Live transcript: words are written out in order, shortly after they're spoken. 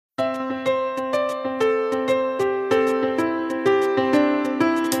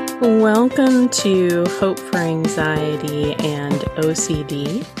Welcome to Hope for Anxiety and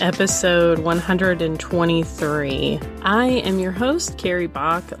OCD, episode 123. I am your host, Carrie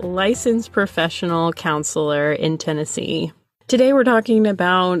Bock, licensed professional counselor in Tennessee. Today we're talking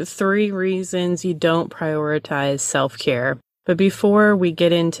about 3 reasons you don't prioritize self-care. But before we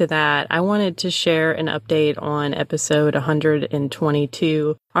get into that, I wanted to share an update on episode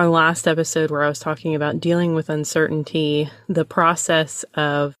 122, our last episode where I was talking about dealing with uncertainty, the process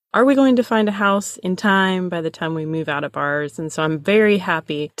of, are we going to find a house in time by the time we move out of ours? And so I'm very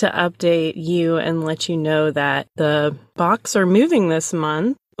happy to update you and let you know that the Bocks are moving this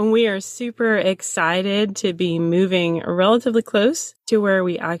month. And we are super excited to be moving relatively close to where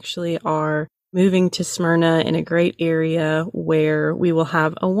we actually are. Moving to Smyrna in a great area where we will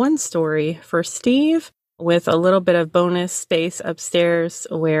have a 1-story for Steve with a little bit of bonus space upstairs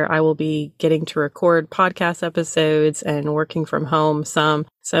where I will be getting to record podcast episodes and working from home some.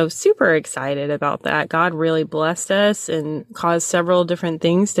 So super excited about that. God really blessed us and caused several different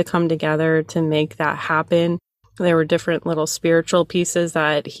things to come together to make that happen. There were different little spiritual pieces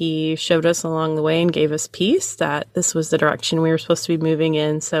that he showed us along the way and gave us peace that this was the direction we were supposed to be moving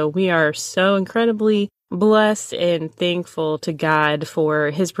in. So we are so incredibly blessed and thankful to God for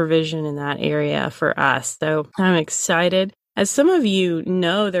his provision in that area for us. So I'm excited. As some of you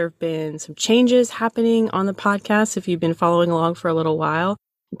know, there have been some changes happening on the podcast if you've been following along for a little while.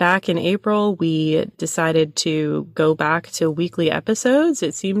 Back in April, we decided to go back to weekly episodes.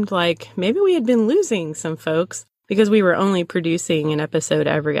 It seemed like maybe we had been losing some folks because we were only producing an episode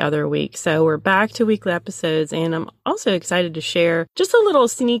every other week. So we're back to weekly episodes, and I'm also excited to share just a little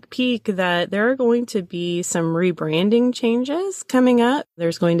sneak peek that there are going to be some rebranding changes coming up.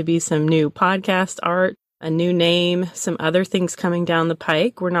 There's going to be some new podcast art, a new name, some other things coming down the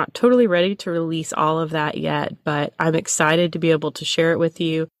pike. We're not totally ready to release all of that yet, but I'm excited to be able to share it with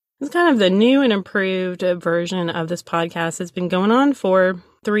you. It's kind of the new and improved version of this podcast. It's been going on for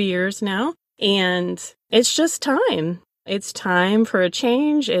 3 years now, and it's just time. It's time for a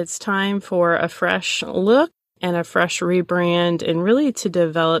change. It's time for a fresh look and a fresh rebrand, and really to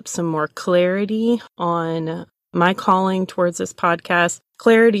develop some more clarity on my calling towards this podcast,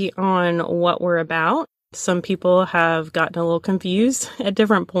 clarity on what we're about. Some people have gotten a little confused at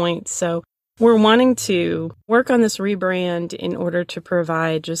different points. So we're wanting to work on this rebrand in order to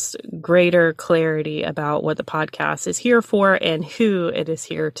provide just greater clarity about what the podcast is here for and who it is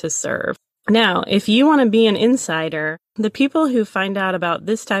here to serve. Now, if you want to be an insider, the people who find out about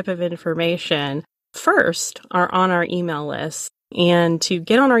this type of information first are on our email list. And to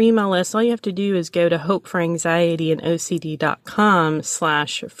get on our email list, all you have to do is go to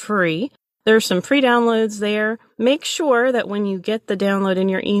hopeforanxietyandocd.com/free. There's some free downloads there. Make sure that when you get the download in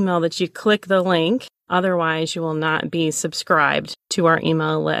your email that you click the link. Otherwise, you will not be subscribed to our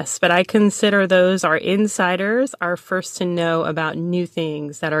email list. But I consider those our insiders, our first to know about new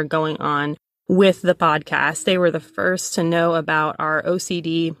things that are going on with the podcast. They were the first to know about our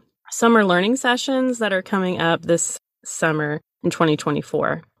OCD summer learning sessions that are coming up this summer in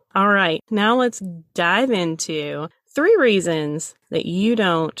 2024. All right, now let's dive into 3 reasons that you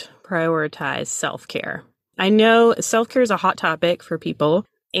don't prioritize self-care. I know self-care is a hot topic for people,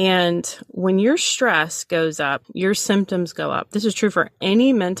 and when your stress goes up, your symptoms go up. This is true for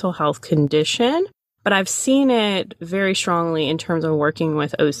any mental health condition, but I've seen it very strongly in terms of working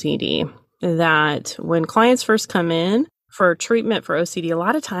with OCD, that when clients first come in for treatment for OCD, a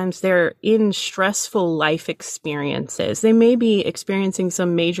lot of times they're in stressful life experiences. They may be experiencing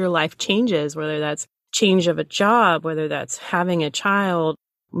some major life changes, whether that's change of a job, whether that's having a child,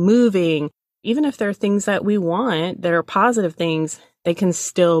 moving. Even if there are things that we want that are positive things, they can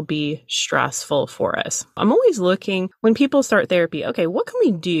still be stressful for us. I'm always looking when people start therapy, okay, what can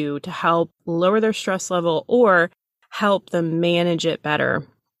we do to help lower their stress level or help them manage it better?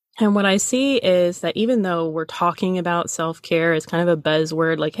 And what I see is that even though we're talking about self-care as kind of a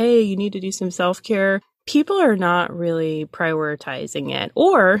buzzword, like, hey, you need to do some self-care, people are not really prioritizing it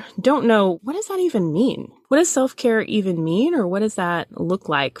or don't know, what does that even mean? What does self-care even mean, or what does that look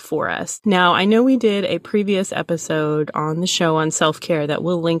like for us? Now, I know we did a previous episode on the show on self-care that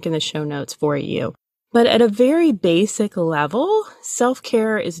we'll link in the show notes for you. But at a very basic level,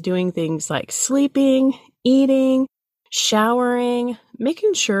 self-care is doing things like sleeping, eating, showering,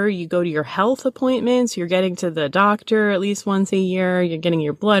 making sure you go to your health appointments, you're getting to the doctor at least once a year, you're getting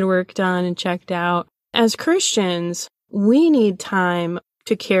your blood work done and checked out. As Christians, we need time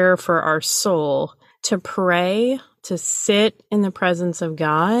to care for our soul, to pray, to sit in the presence of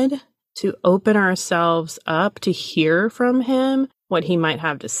God, to open ourselves up to hear from Him, what He might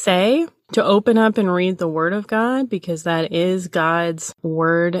have to say. to open up and read the Word of God, because that is God's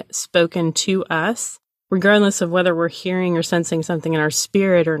Word spoken to us. Regardless of whether we're hearing or sensing something in our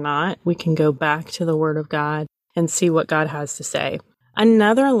spirit or not, we can go back to the Word of God and see what God has to say.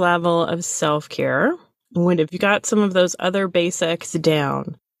 Another level of self-care, if you got some of those other basics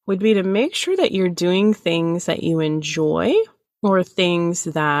down, would be to make sure that you're doing things that you enjoy or things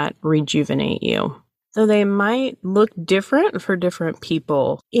that rejuvenate you. So they might look different for different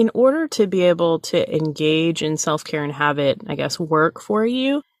people. In order to be able to engage in self-care and have it, work for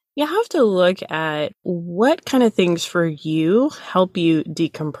you, you have to look at what kind of things for you help you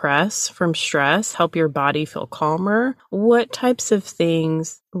decompress from stress, help your body feel calmer. What types of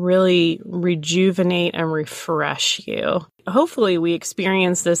things really rejuvenate and refresh you? Hopefully we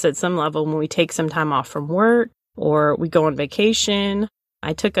experience this at some level when we take some time off from work or we go on vacation.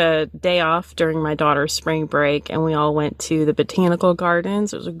 I took a day off during my daughter's spring break and we all went to the botanical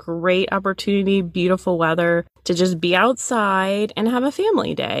gardens. It was a great opportunity, beautiful weather, to just be outside and have a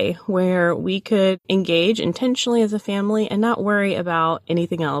family day where we could engage intentionally as a family and not worry about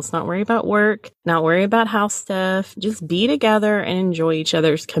anything else, not worry about work, not worry about house stuff, just be together and enjoy each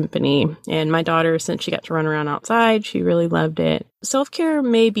other's company. And my daughter, since she got to run around outside, she really loved it. Self-care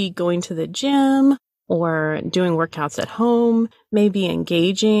may be going to the gym, or doing workouts at home, maybe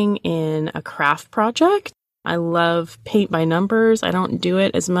engaging in a craft project. I love paint by numbers. I don't do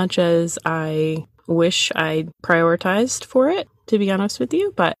it as much as I wish I prioritized for it, to be honest with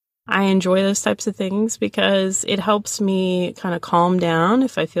you, but I enjoy those types of things because it helps me kind of calm down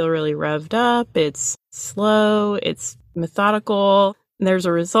if I feel really revved up. It's slow, it's methodical. There's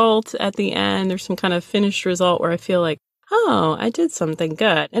a result at the end. There's some kind of finished result where I feel like, oh, I did something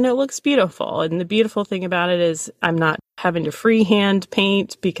good. And it looks beautiful. And the beautiful thing about it is I'm not having to freehand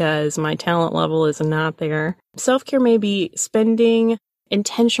paint because my talent level is not there. Self-care may be spending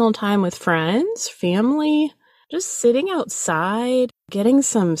intentional time with friends, family, just sitting outside, getting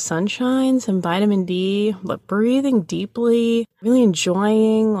some sunshine, some vitamin D, but breathing deeply, really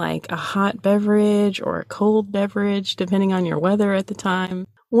enjoying like a hot beverage or a cold beverage, depending on your weather at the time.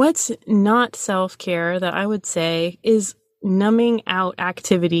 What's not self-care that I would say is numbing out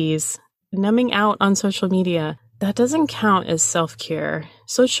activities, numbing out on social media. That doesn't count as self-care.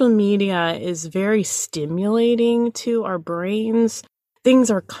 Social media is very stimulating to our brains. Things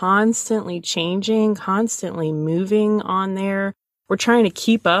are constantly changing, constantly moving on there. We're trying to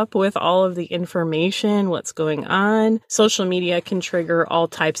keep up with all of the information, what's going on. Social media can trigger all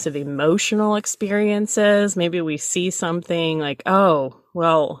types of emotional experiences. Maybe we see something like, oh,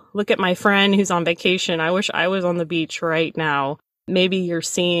 well, look at my friend who's on vacation. I wish I was on the beach right now. Maybe you're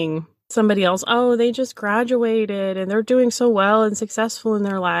seeing somebody else, oh, they just graduated and they're doing so well and successful in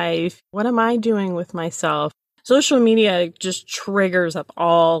their life. What am I doing with myself? Social media just triggers up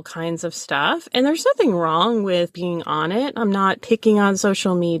all kinds of stuff. And there's nothing wrong with being on it. I'm not picking on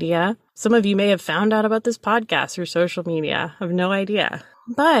social media. Some of you may have found out about this podcast through social media. I have no idea.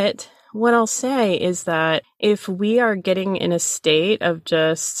 But what I'll say is that if we are getting in a state of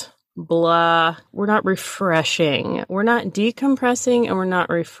just blah, we're not refreshing, we're not decompressing, and we're not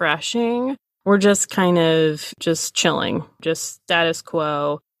refreshing, we're just kind of just chilling, just status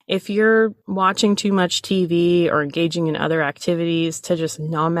quo. If you're watching too much TV or engaging in other activities to just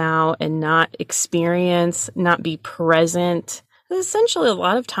numb out and not experience, not be present, essentially a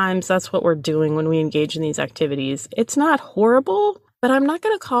lot of times that's what we're doing when we engage in these activities. It's not horrible, but I'm not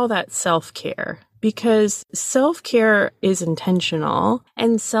going to call that self-care, because self-care is intentional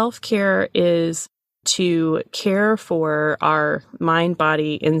and self-care is to care for our mind,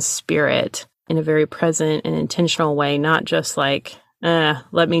 body, and spirit in a very present and intentional way, not just like,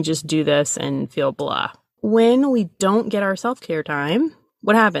 let me just do this and feel blah. When we don't get our self-care time,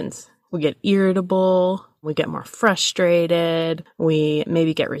 what happens? We get irritable, we get more frustrated, we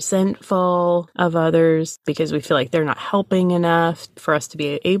maybe get resentful of others because we feel like they're not helping enough for us to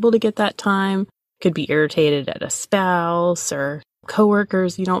be able to get that time. Could be irritated at a spouse or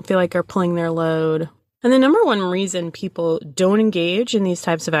coworkers you don't feel like are pulling their load. And the number one reason people don't engage in these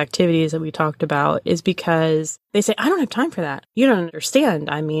types of activities that we talked about is because they say, I don't have time for that. You don't understand.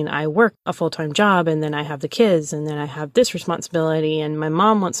 I mean, I work a full-time job and then I have the kids and then I have this responsibility and my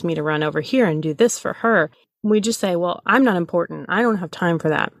mom wants me to run over here and do this for her. We just say, well, I'm not important. I don't have time for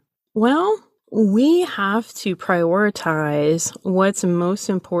that. Well, we have to prioritize what's most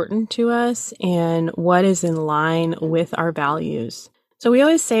important to us and what is in line with our values. So we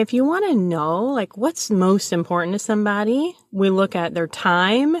always say, if you want to know, like, what's most important to somebody, we look at their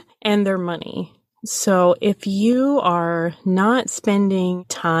time and their money. So if you are not spending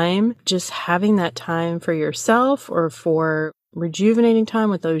time, just having that time for yourself or for rejuvenating time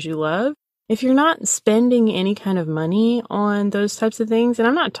with those you love, If you're not spending any kind of money on those types of things, and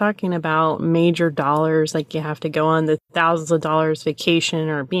I'm not talking about major dollars, like you have to go on the thousands of dollars vacation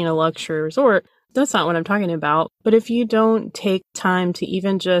or be in a luxury resort. That's not what I'm talking about. But if you don't take time to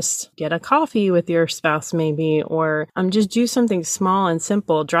even just get a coffee with your spouse maybe, or just do something small and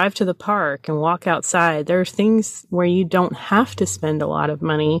simple, drive to the park and walk outside. There are things where you don't have to spend a lot of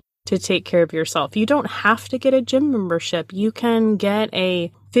money to take care of yourself. You don't have to get a gym membership. You can get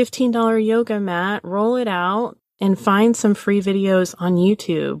a $15 yoga mat, roll it out, and find some free videos on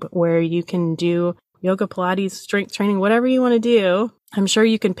YouTube where you can do yoga, Pilates, strength training, whatever you want to do. I'm sure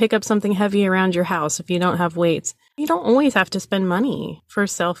you can pick up something heavy around your house if you don't have weights. You don't always have to spend money for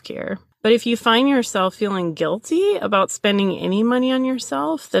self-care. But if you find yourself feeling guilty about spending any money on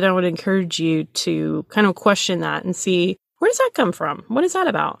yourself, then I would encourage you to kind of question that and see, where does that come from? What is that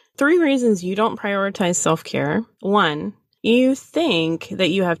about? 3 reasons you don't prioritize self-care. 1, you think that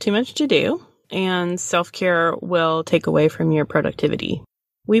you have too much to do and self-care will take away from your productivity.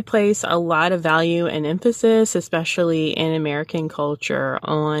 We place a lot of value and emphasis, especially in American culture,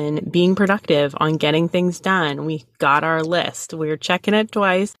 on being productive, on getting things done. We got our list. We're checking it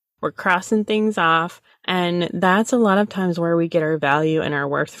twice. We're crossing things off. And that's a lot of times where we get our value and our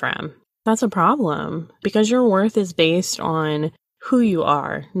worth from. That's a problem because your worth is based on who you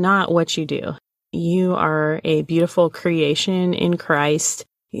are, not what you do. You are a beautiful creation in Christ.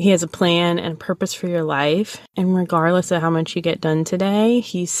 He has a plan and purpose for your life. And regardless of how much you get done today,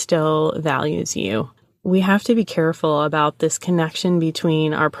 he still values you. We have to be careful about this connection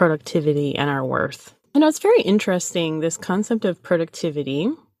between our productivity and our worth. It's very interesting, this concept of productivity.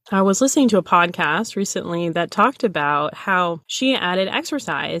 I was listening to a podcast recently that talked about how she added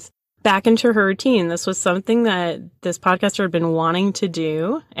exercise back into her routine. This was something that this podcaster had been wanting to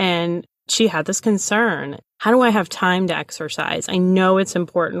do, and she had this concern. How do I have time to exercise? I know it's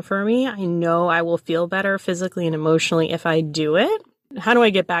important for me. I know I will feel better physically and emotionally if I do it. How do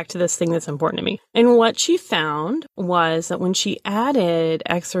I get back to this thing that's important to me? And what she found was that when she added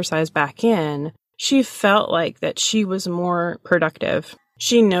exercise back in, she felt like that she was more productive.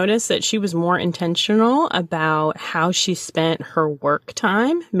 She noticed that she was more intentional about how she spent her work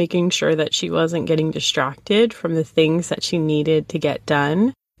time, making sure that she wasn't getting distracted from the things that she needed to get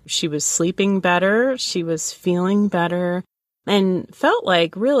done. She was sleeping better. She was feeling better and felt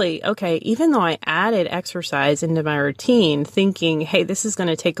like, really, okay, even though I added exercise into my routine, thinking, hey, this is going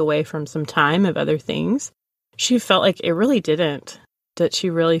to take away from some time of other things, she felt like it really didn't, that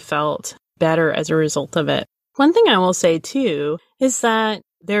she really felt better as a result of it. One thing I will say, too, is that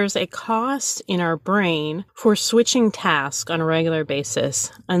there's a cost in our brain for switching tasks on a regular basis.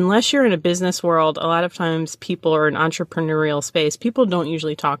 Unless you're in a business world, a lot of times people are in entrepreneurial space. People don't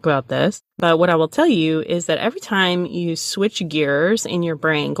usually talk about this. But what I will tell you is that every time you switch gears in your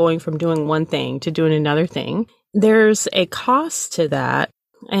brain, going from doing one thing to doing another thing, there's a cost to that.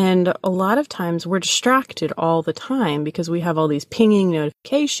 And a lot of times we're distracted all the time because we have all these pinging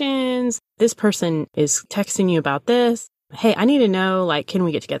notifications. This person is texting you about this. Hey, I need to know, can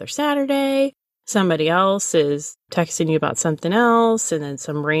we get together Saturday? Somebody else is texting you about something else. And then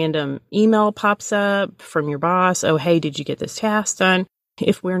some random email pops up from your boss. Oh, hey, did you get this task done?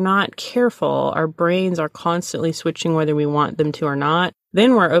 If we're not careful, our brains are constantly switching whether we want them to or not.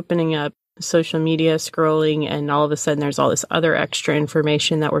 Then we're opening up social media, scrolling, and all of a sudden there's all this other extra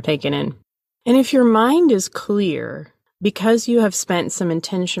information that we're taking in. And if your mind is clear, because you have spent some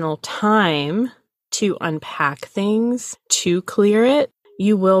intentional time to unpack things, to clear it,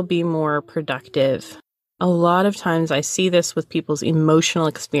 you will be more productive. A lot of times I see this with people's emotional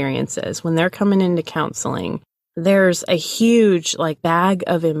experiences. When they're coming into counseling, there's a huge bag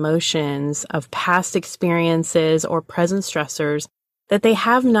of emotions of past experiences or present stressors that they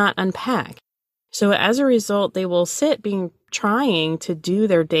have not unpacked. So as a result, they will sit trying to do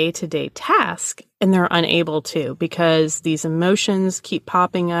their day-to-day task, and they're unable to because these emotions keep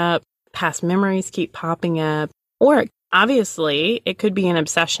popping up, past memories keep popping up, or obviously it could be an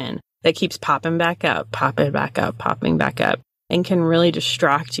obsession that keeps popping back up, popping back up, popping back up, and can really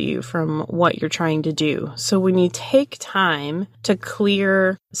distract you from what you're trying to do. So when you take time to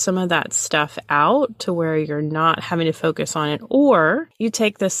clear some of that stuff out to where you're not having to focus on it, or you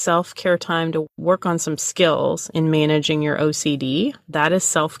take this self-care time to work on some skills in managing your OCD, that is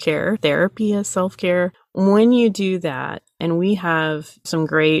self-care. Therapy is self-care. When you do that, and we have some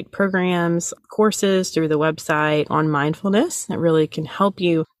great programs, courses through the website on mindfulness that really can help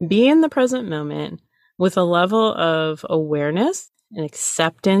you be in the present moment with a level of awareness and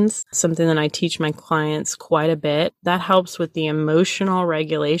acceptance, something that I teach my clients quite a bit. That helps with the emotional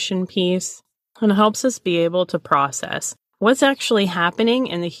regulation piece and helps us be able to process. what's actually happening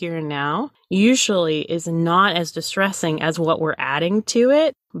in the here and now usually is not as distressing as what we're adding to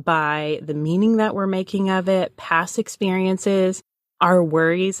it by the meaning that we're making of it, past experiences, our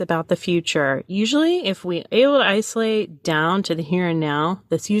worries about the future. Usually, if we're able to isolate down to the here and now,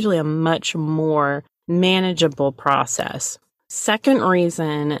 that's usually a much more manageable process. Second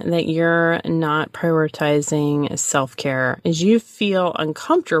reason that you're not prioritizing self-care is you feel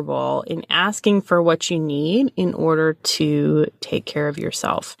uncomfortable in asking for what you need in order to take care of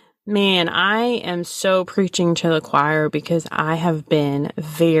yourself. Man, I am so preaching to the choir because I have been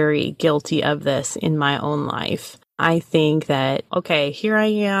very guilty of this in my own life. I think that, okay, here I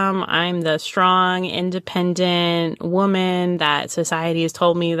am. I'm the strong, independent woman that society has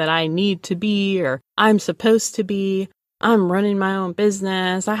told me that I need to be or I'm supposed to be. I'm running my own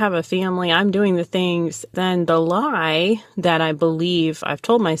business. I have a family. I'm doing the things. Then the lie that I believe I've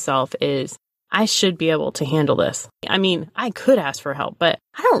told myself is I should be able to handle this. I mean, I could ask for help, but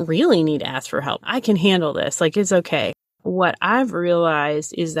I don't really need to ask for help. I can handle this. Like, it's okay. What I've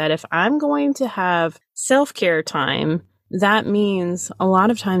realized is that if I'm going to have self-care time, that means a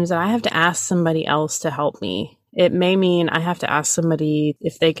lot of times that I have to ask somebody else to help me. It may mean I have to ask somebody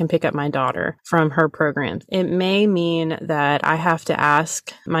if they can pick up my daughter from her programs. It may mean that I have to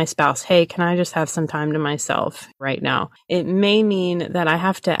ask my spouse, hey, can I just have some time to myself right now? It may mean that I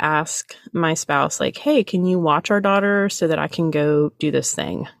have to ask my spouse, like, hey, can you watch our daughter so that I can go do this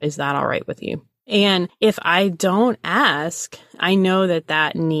thing? Is that all right with you? And if I don't ask, I know that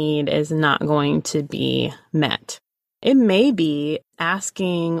that need is not going to be met. It may be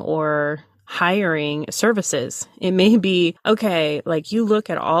asking or hiring services. It may be, okay, like you look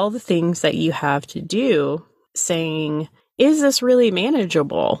at all the things that you have to do saying, is this really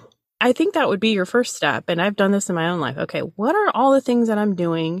manageable? I think that would be your first step. And I've done this in my own life. Okay, what are all the things that I'm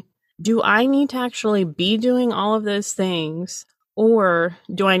doing? Do I need to actually be doing all of those things? Or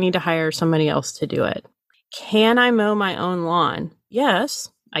do I need to hire somebody else to do it? Can I mow my own lawn? Yes,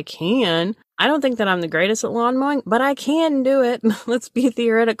 I can. I don't think that I'm the greatest at lawn mowing, but I can do it. Let's be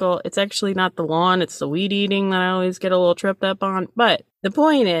theoretical. It's actually not the lawn, it's the weed eating that I always get a little tripped up on. But the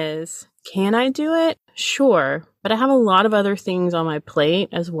point is, can I do it? Sure. But I have a lot of other things on my plate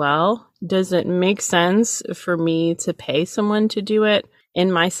as well. Does it make sense for me to pay someone to do it?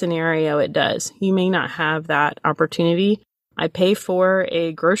 In my scenario, it does. You may not have that opportunity. I pay for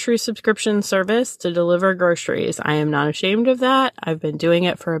a grocery subscription service to deliver groceries. I am not ashamed of that. I've been doing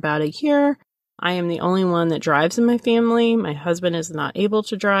it for about a year. I am the only one that drives in my family. My husband is not able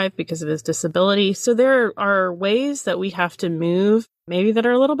to drive because of his disability. So there are ways that we have to move, maybe that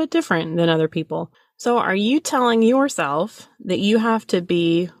are a little bit different than other people. So are you telling yourself that you have to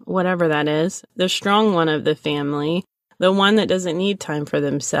be, whatever that is, the strong one of the family, the one that doesn't need time for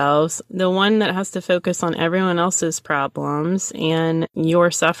themselves, the one that has to focus on everyone else's problems and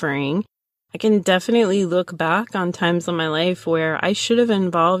your suffering? I can definitely look back on times in my life where I should have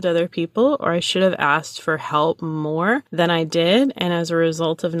involved other people or I should have asked for help more than I did. And as a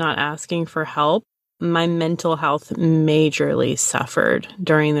result of not asking for help, my mental health majorly suffered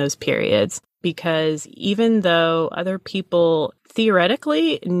during those periods. Because even though other people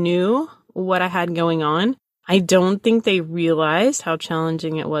theoretically knew what I had going on, I don't think they realized how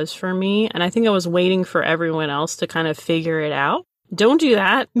challenging it was for me. And I think I was waiting for everyone else to kind of figure it out. Don't do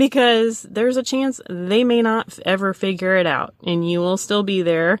that, because there's a chance they may not ever figure it out and you will still be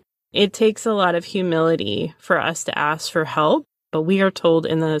there. It takes a lot of humility for us to ask for help, but we are told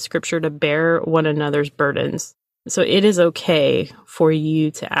in the scripture to bear one another's burdens. So it is okay for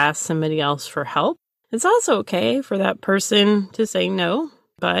you to ask somebody else for help. It's also okay for that person to say no,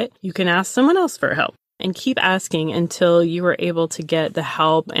 but you can ask someone else for help and keep asking until you are able to get the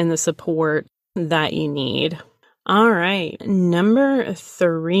help and the support that you need. All right. Number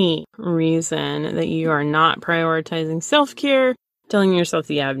 3 reason that you are not prioritizing self-care, telling yourself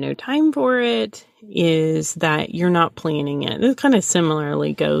that you have no time for it, is that you're not planning it. This kind of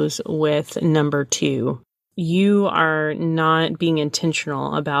similarly goes with number 2. You are not being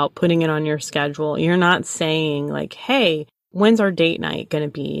intentional about putting it on your schedule. You're not saying like, hey, when's our date night going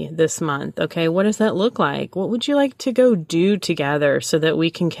to be this month? Okay, what does that look like? What would you like to go do together so that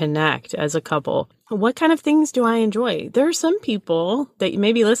we can connect as a couple? What kind of things do I enjoy? There are some people that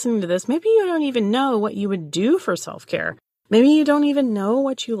may be listening to this. Maybe you don't even know what you would do for self-care. Maybe you don't even know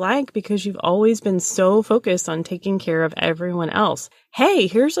what you like because you've always been so focused on taking care of everyone else. Hey,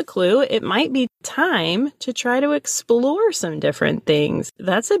 here's a clue. It might be time to try to explore some different things.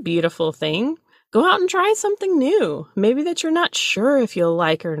 That's a beautiful thing. Go out and try something new. Maybe that you're not sure if you'll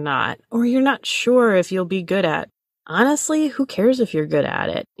like or not, or you're not sure if you'll be good at. Honestly, who cares if you're good at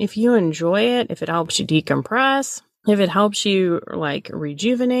it? If you enjoy it, if it helps you decompress, If it helps you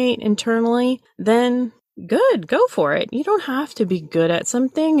rejuvenate internally, then good, go for it. You don't have to be good at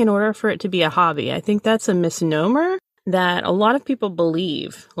something in order for it to be a hobby. I think that's a misnomer that a lot of people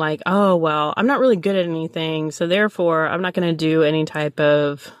believe, oh, well, I'm not really good at anything, so therefore I'm not going to do any type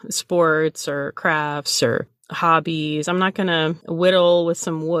of sports or crafts or hobbies. I'm not going to whittle with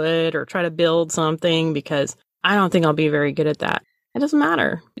some wood or try to build something because I don't think I'll be very good at that. It doesn't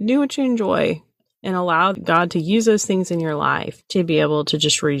matter. Do what you enjoy and allow God to use those things in your life to be able to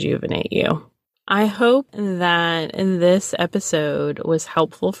just rejuvenate you. I hope that this episode was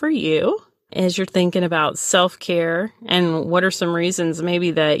helpful for you as you're thinking about self-care and what are some reasons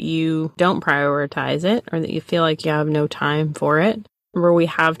maybe that you don't prioritize it or that you feel like you have no time for it. Remember, we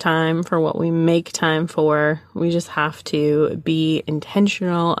have time for what we make time for. We just have to be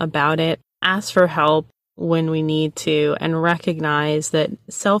intentional about it, ask for help when we need to, and recognize that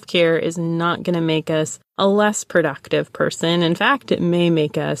self-care is not going to make us a less productive person. In fact, it may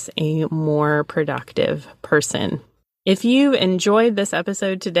make us a more productive person. If you enjoyed this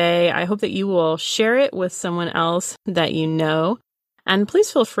episode today, I hope that you will share it with someone else that you know. And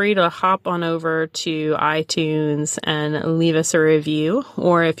please feel free to hop on over to iTunes and leave us a review,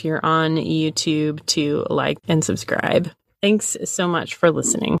 or if you're on YouTube, to like and subscribe. Thanks so much for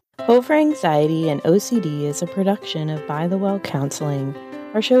listening. Hope for Anxiety and OCD is a production of By the Well Counseling.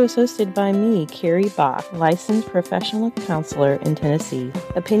 Our show is hosted by me, Carrie Bock, licensed professional counselor in Tennessee.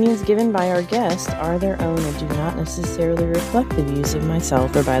 Opinions given by our guests are their own and do not necessarily reflect the views of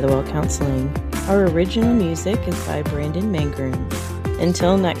myself or By the Well Counseling. Our original music is by Brandon Mangroom.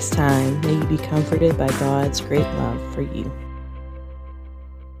 Until next time, may you be comforted by God's great love for you.